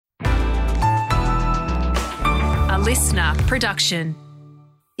listener production.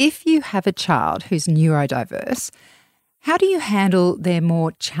 If you have a child who's neurodiverse, how do you handle their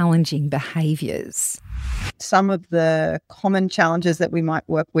more challenging behaviours? Some of the common challenges that we might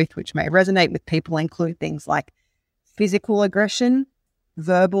work with, which may resonate with people, include things like physical aggression,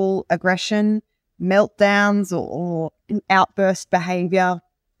 verbal aggression, meltdowns or outburst behaviour,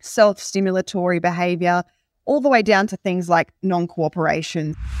 self-stimulatory behaviour, all the way down to things like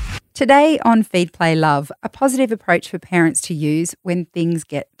non-cooperation. Today on Feed, Play, Love, a positive approach for parents to use when things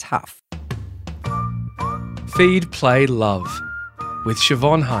get tough. Feed, Play, Love with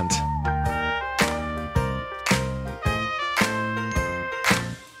Siobhan Hunt.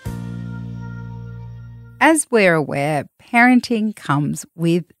 As we're aware, parenting comes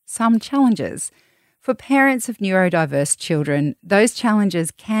with some challenges. For parents of neurodiverse children, those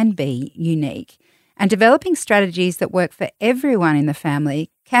challenges can be unique, and developing strategies that work for everyone in the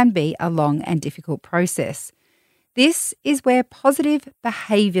family can be a long and difficult process. This is where positive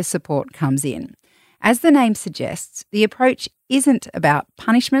behaviour support comes in. As the name suggests, the approach isn't about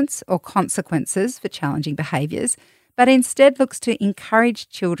punishments or consequences for challenging behaviours, but instead looks to encourage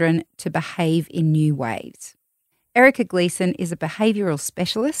children to behave in new ways. Erica Gleeson is a behavioural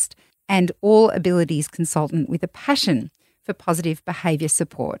specialist and all abilities consultant with a passion for positive behaviour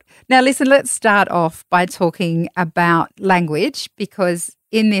support. Now listen, let's start off by talking about language, because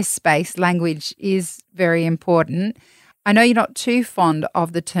in this space, language is very important. I know you're not too fond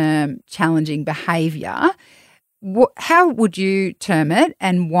of the term challenging behaviour. How would you term it,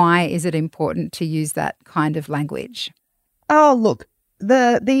 and why is it important to use that kind of language? Oh, look,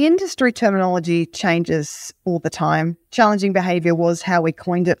 the industry terminology changes all the time. Challenging behaviour was how we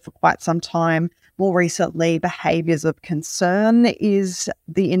coined it for quite some time. More recently, behaviours of concern is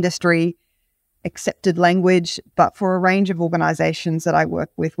the industry accepted language, but for a range of organisations that I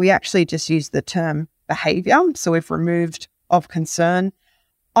work with, we actually just use the term behaviour. So we've removed of concern.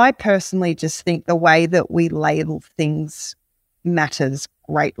 I personally just think the way that we label things matters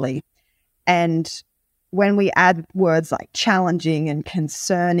greatly. And when we add words like challenging and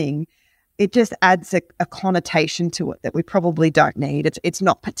concerning, it just adds a connotation to it that we probably don't need. It's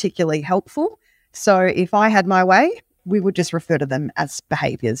not particularly helpful. So if I had my way, we would just refer to them as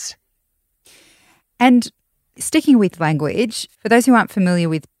behaviours. And sticking with language, for those who aren't familiar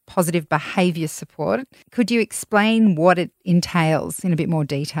with positive behaviour support, could you explain what it entails in a bit more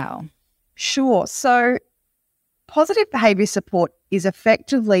detail? Sure. So positive behaviour support is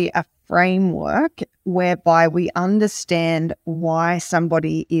effectively a framework whereby we understand why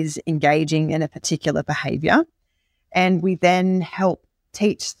somebody is engaging in a particular behaviour, and we then help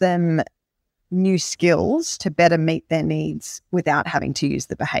teach them new skills to better meet their needs without having to use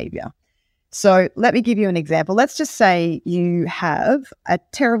the behaviour. So let me give you an example. Let's just say you have a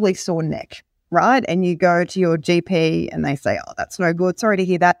terribly sore neck, right? And you go to your GP and they say, oh, that's no good. Sorry to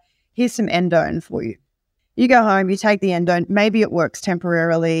hear that. Here's some endone for you. You go home, you take the endone. Maybe it works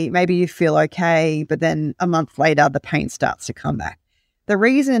temporarily. Maybe you feel okay, but then a month later, the pain starts to come back. The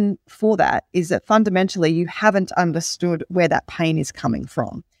reason for that is that fundamentally you haven't understood where that pain is coming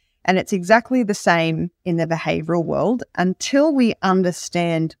from. And it's exactly the same in the behavioural world. Until we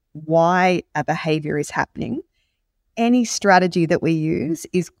understand why a behaviour is happening, any strategy that we use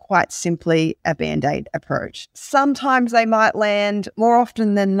is quite simply a Band-Aid approach. Sometimes they might land. More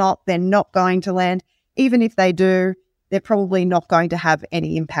often than not, they're not going to land. Even if they do, they're probably not going to have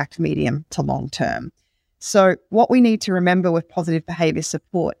any impact medium to long term. So what we need to remember with positive behaviour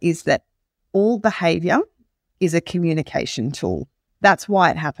support is that all behaviour is a communication tool. That's why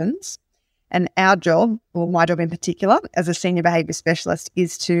it happens. And our job, or my job in particular, as a senior behaviour specialist,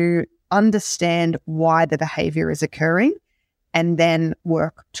 is to understand why the behaviour is occurring and then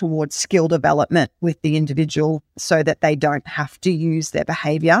work towards skill development with the individual so that they don't have to use their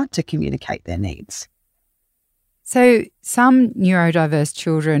behaviour to communicate their needs. So some neurodiverse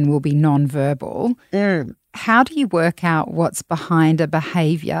children will be non-verbal. How do you work out what's behind a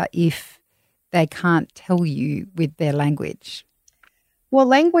behaviour if they can't tell you with their language? Well,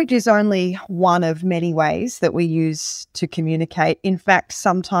 language is only one of many ways that we use to communicate. In fact,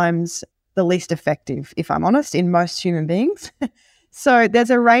 sometimes the least effective, if I'm honest, in most human beings. So there's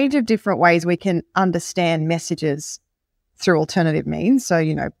a range of different ways we can understand messages through alternative means. So,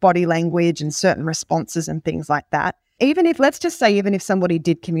 body language and certain responses and things like that. Let's just say, even if somebody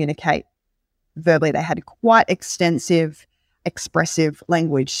did communicate verbally, they had quite extensive expressive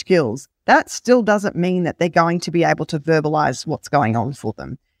language skills, that still doesn't mean that they're going to be able to verbalize what's going on for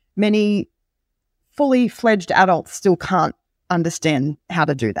them. Many fully fledged adults still can't understand how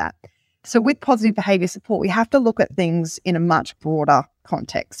to do that. So with positive behavior support, we have to look at things in a much broader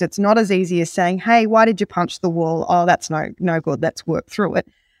context. It's not as easy as saying, hey, why did you punch the wall? Oh, that's no good. Let's work through it.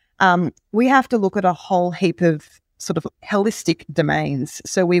 We have to look at a whole heap of sort of holistic domains.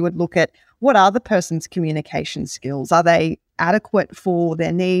 So we would look at, what are the person's communication skills? Are they adequate for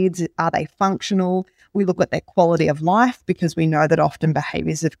their needs? Are they functional? We look at their quality of life, because we know that often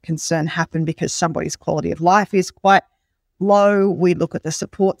behaviors of concern happen because somebody's quality of life is quite low. We look at the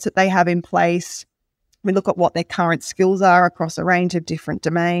supports that they have in place. We look at what their current skills are across a range of different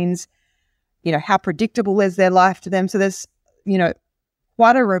domains. How predictable is their life to them? So there's,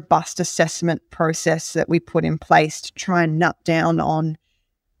 quite a robust assessment process that we put in place to try and nut down on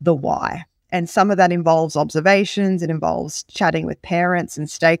the why. And some of that involves observations. It involves chatting with parents and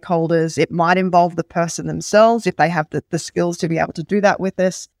stakeholders. It might involve the person themselves if they have the skills to be able to do that with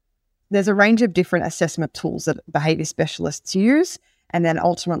us. There's a range of different assessment tools that behaviour specialists use, and then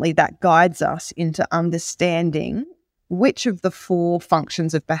ultimately that guides us into understanding which of the 4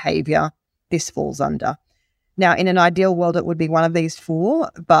 functions of behaviour this falls under. Now, in an ideal world, it would be one of these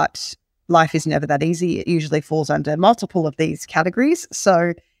 4, but life is never that easy. It usually falls under multiple of these categories.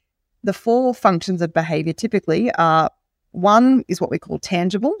 So the 4 functions of behaviour typically are, 1 is what we call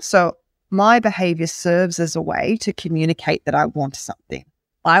tangible. So my behaviour serves as a way to communicate that I want something.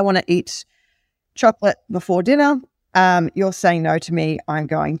 I want to eat chocolate before dinner. You're saying no to me. I'm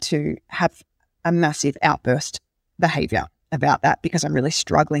going to have a massive outburst behaviour about that because I'm really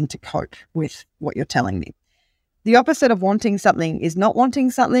struggling to cope with what you're telling me. The opposite of wanting something is not wanting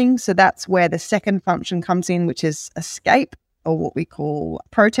something. So that's where the second function comes in, which is escape, or what we call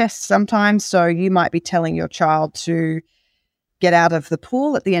protest sometimes. So you might be telling your child to get out of the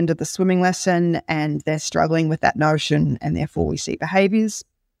pool at the end of the swimming lesson, and they're struggling with that notion, and therefore we see behaviours.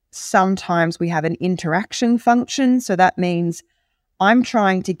 Sometimes we have an interaction function. So that means I'm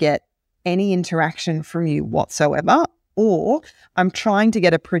trying to get any interaction from you whatsoever, or I'm trying to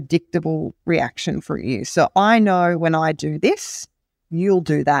get a predictable reaction from you. So I know when I do this, you'll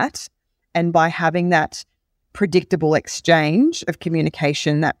do that. And by having that predictable exchange of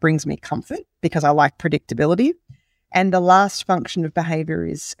communication, that brings me comfort because I like predictability. And the last function of behaviour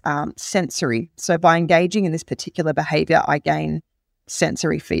is sensory. So by engaging in this particular behaviour, I gain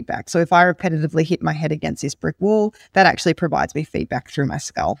sensory feedback. So if I repetitively hit my head against this brick wall, that actually provides me feedback through my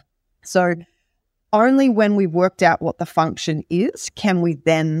skull. So only when we've worked out what the function is can we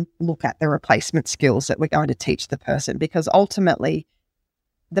then look at the replacement skills that we're going to teach the person, because ultimately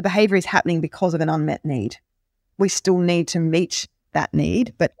the behaviour is happening because of an unmet need. We still need to meet that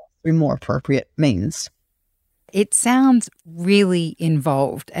need, but through more appropriate means. It sounds really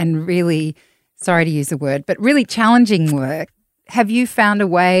involved and really, sorry to use the word, but really challenging work. Have you found a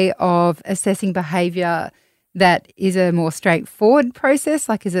way of assessing behaviour that is a more straightforward process?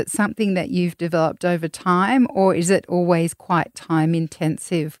 Like, is it something that you've developed over time, or is it always quite time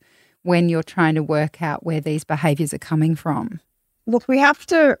intensive when you're trying to work out where these behaviours are coming from? Look, we have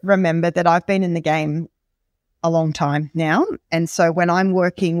to remember that I've been in the game a long time now. And so when I'm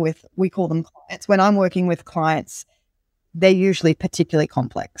working with, we call them clients, when I'm working with clients, they're usually particularly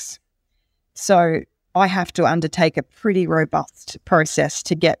complex. So I have to undertake a pretty robust process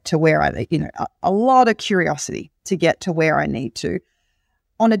to get to where a lot of curiosity to get to where I need to.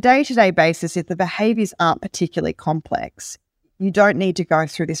 On a day-to-day basis, if the behaviours aren't particularly complex, you don't need to go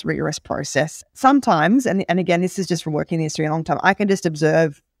through this rigorous process. Sometimes, and again, this is just from working in the industry a long time, I can just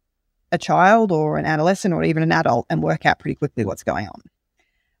observe a child or an adolescent or even an adult and work out pretty quickly what's going on.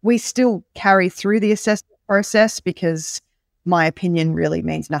 We still carry through the assessment process because my opinion really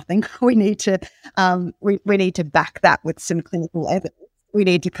means nothing. We need to we need to back that with some clinical evidence. We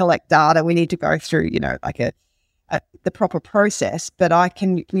need to collect data. We need to go through, the proper process. But I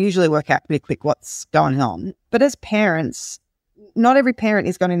can usually work out pretty quick what's going on. But as parents, not every parent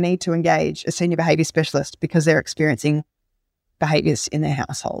is going to need to engage a senior behaviour specialist because they're experiencing behaviours in their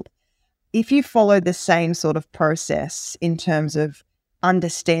household. If you follow the same sort of process in terms of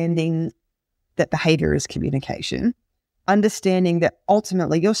understanding that behaviour is communication, understanding that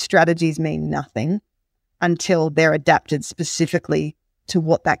ultimately your strategies mean nothing until they're adapted specifically to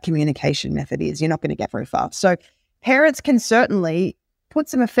what that communication method is, you're not going to get very far. So parents can certainly put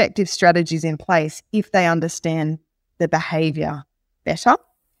some effective strategies in place if they understand the behaviour better.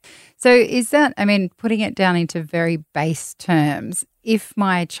 So is that, putting it down into very base terms, if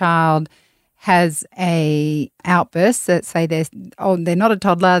my child has a outburst, let's say they're not a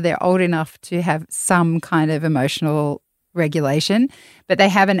toddler, they're old enough to have some kind of emotional regulation, but they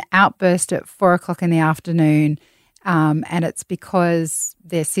have an outburst at 4:00 in the afternoon, and it's because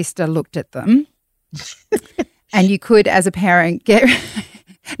their sister looked at them. And you could, as a parent,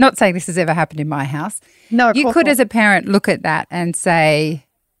 Not saying this has ever happened in my house. No, of You course could, not. as a parent, look at that and say,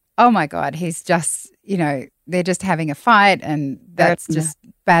 oh my God, he's just, they're just having a fight and that's just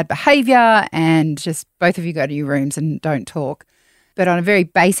bad behavior and just both of you go to your rooms and don't talk. But on a very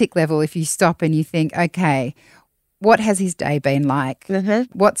basic level, if you stop and you think, okay, what has his day been like?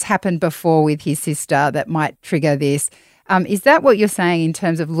 What's happened before with his sister that might trigger this? Is that what you're saying in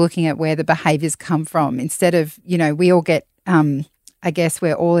terms of looking at where the behaviours come from instead of, we all get, I guess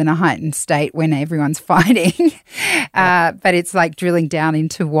we're all in a heightened state when everyone's fighting, but it's like drilling down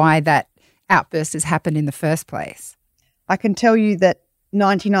into why that outburst has happened in the first place. I can tell you that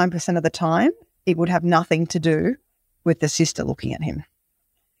 99% of the time it would have nothing to do with the sister looking at him.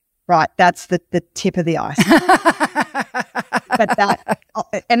 Right, that's the tip of the iceberg. But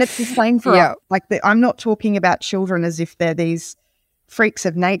and it's the same for us. Like I'm not talking about children as if they're these freaks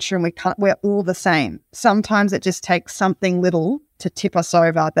of nature and we're all the same. Sometimes it just takes something little to tip us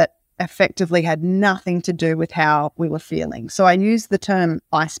over that effectively had nothing to do with how we were feeling. So I use the term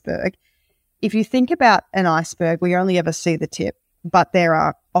iceberg. If you think about an iceberg, we only ever see the tip, but there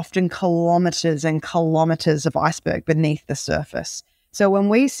are often kilometres and kilometres of iceberg beneath the surface. So when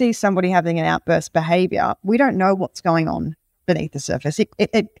we see somebody having an outburst behaviour, we don't know what's going on beneath the surface.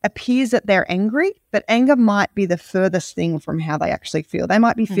 It appears that they're angry, but anger might be the furthest thing from how they actually feel. They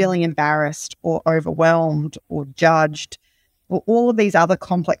might be feeling embarrassed or overwhelmed or judged or all of these other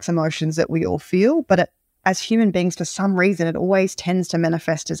complex emotions that we all feel. But as human beings, for some reason, it always tends to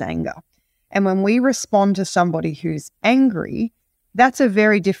manifest as anger. And when we respond to somebody who's angry, that's a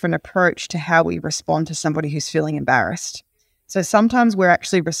very different approach to how we respond to somebody who's feeling embarrassed. So sometimes we're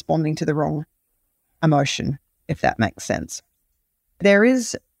actually responding to the wrong emotion, if that makes sense. There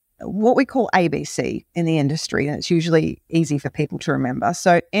is what we call ABC in the industry, and it's usually easy for people to remember.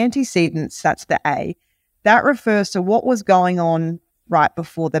 So antecedents, that's the A, that refers to what was going on right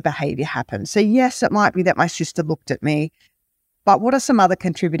before the behavior happened. So yes, it might be that my sister looked at me, but what are some other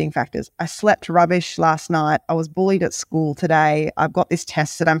contributing factors? I slept rubbish last night. I was bullied at school today. I've got this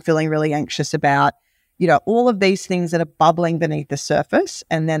test that I'm feeling really anxious about. All of these things that are bubbling beneath the surface.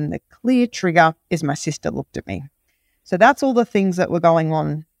 And then the clear trigger is my sister looked at me. So that's all the things that were going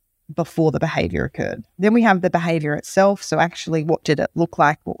on before the behavior occurred. Then we have the behavior itself. So actually, what did it look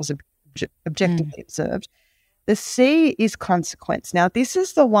like? What was objectively observed? The C is consequence. Now, this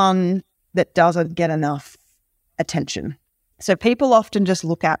is the one that doesn't get enough attention. So people often just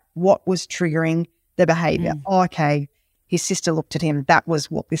look at what was triggering the behavior. Oh, okay, his sister looked at him. That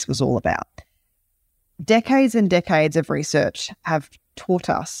was what this was all about. Decades and decades of research have taught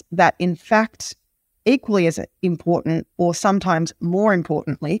us that, in fact, equally as important, or sometimes more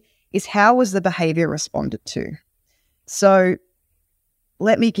importantly, is how was the behavior responded to. So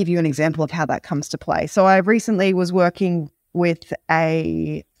let me give you an example of how that comes to play. So I recently was working with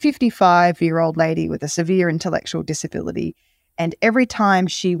a 55-year-old lady with a severe intellectual disability, and every time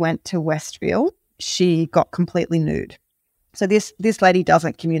she went to Westfield, she got completely nude. So this lady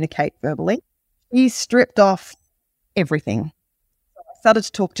doesn't communicate verbally. He stripped off everything. I started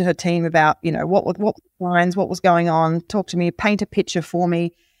to talk to her team about, what lines, what was going on, talk to me, paint a picture for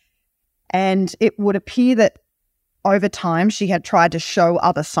me. And it would appear that over time she had tried to show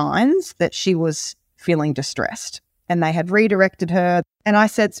other signs that she was feeling distressed, and they had redirected her. And I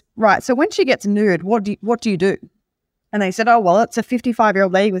said, right, so when she gets nude, what do you do? And they said, oh, well, it's a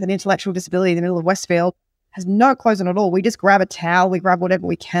 55-year-old lady with an intellectual disability in the middle of Westfield, has no clothes on at all. We just grab a towel, we grab whatever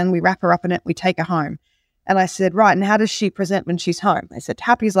we can, we wrap her up in it, we take her home. And I said, right, and how does she present when she's home? They said,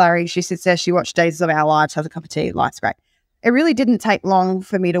 happy as Larry. She sits there, she watched Days of Our Lives, has a cup of tea, life's great. It really didn't take long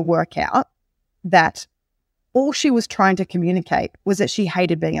for me to work out that all she was trying to communicate was that she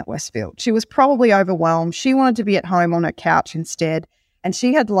hated being at Westfield. She was probably overwhelmed. She wanted to be at home on her couch instead. And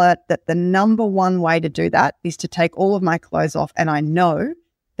she had learnt that the number one way to do that is to take all of my clothes off, and I know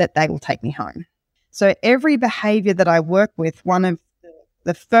that they will take me home. So every behavior that I work with, one of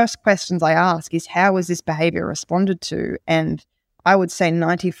the first questions I ask is, how is this behavior responded to? And I would say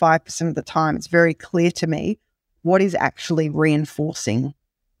 95% of the time, it's very clear to me what is actually reinforcing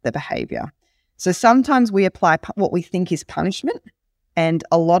the behavior. So sometimes we apply what we think is punishment, and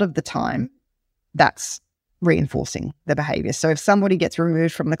a lot of the time that's reinforcing the behavior. So if somebody gets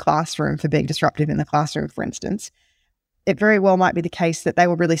removed from the classroom for being disruptive in the classroom, for instance, it very well might be the case that they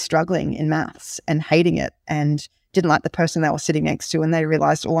were really struggling in maths and hating it and didn't like the person they were sitting next to, and they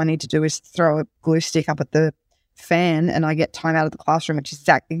realised all I need to do is throw a glue stick up at the fan and I get time out of the classroom, which is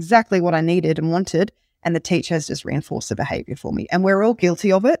exactly what I needed and wanted, and the teacher has just reinforced the behaviour for me. And we're all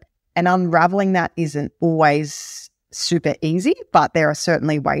guilty of it, and unravelling that isn't always super easy, but there are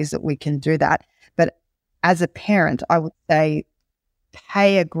certainly ways that we can do that. But as a parent, I would say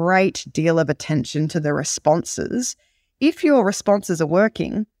pay a great deal of attention to the responses. If your responses are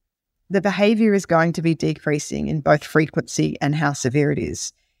working, the behavior is going to be decreasing in both frequency and how severe it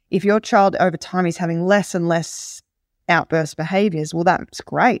is. If your child over time is having less and less outburst behaviors, well, that's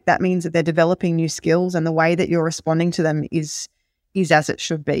great. That means that they're developing new skills and the way that you're responding to them is as it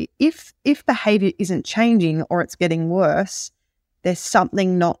should be. If behavior isn't changing or it's getting worse, there's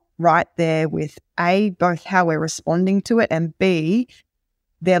something not right there with A, both how we're responding to it, and B,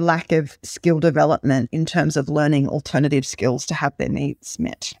 their lack of skill development in terms of learning alternative skills to have their needs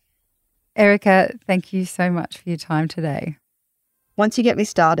met. Erica, thank you so much for your time today. Once you get me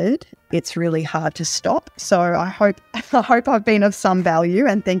started, it's really hard to stop. So I hope I've been of some value,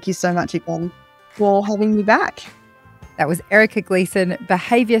 and thank you so much again for having me back. That was Erica Gleeson,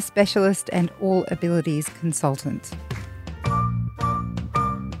 behaviour specialist and all abilities consultant.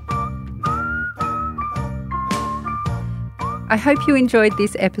 I hope you enjoyed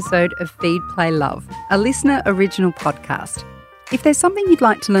this episode of Feed, Play, Love, a listener original podcast. If there's something you'd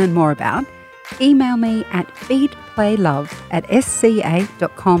like to learn more about, email me at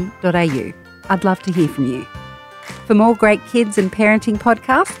feedplaylove@sca.com.au. I'd love to hear from you. For more great kids and parenting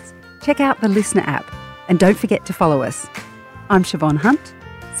podcasts, check out the Listener app and don't forget to follow us. I'm Siobhan Hunt.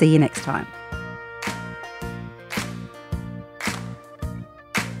 See you next time.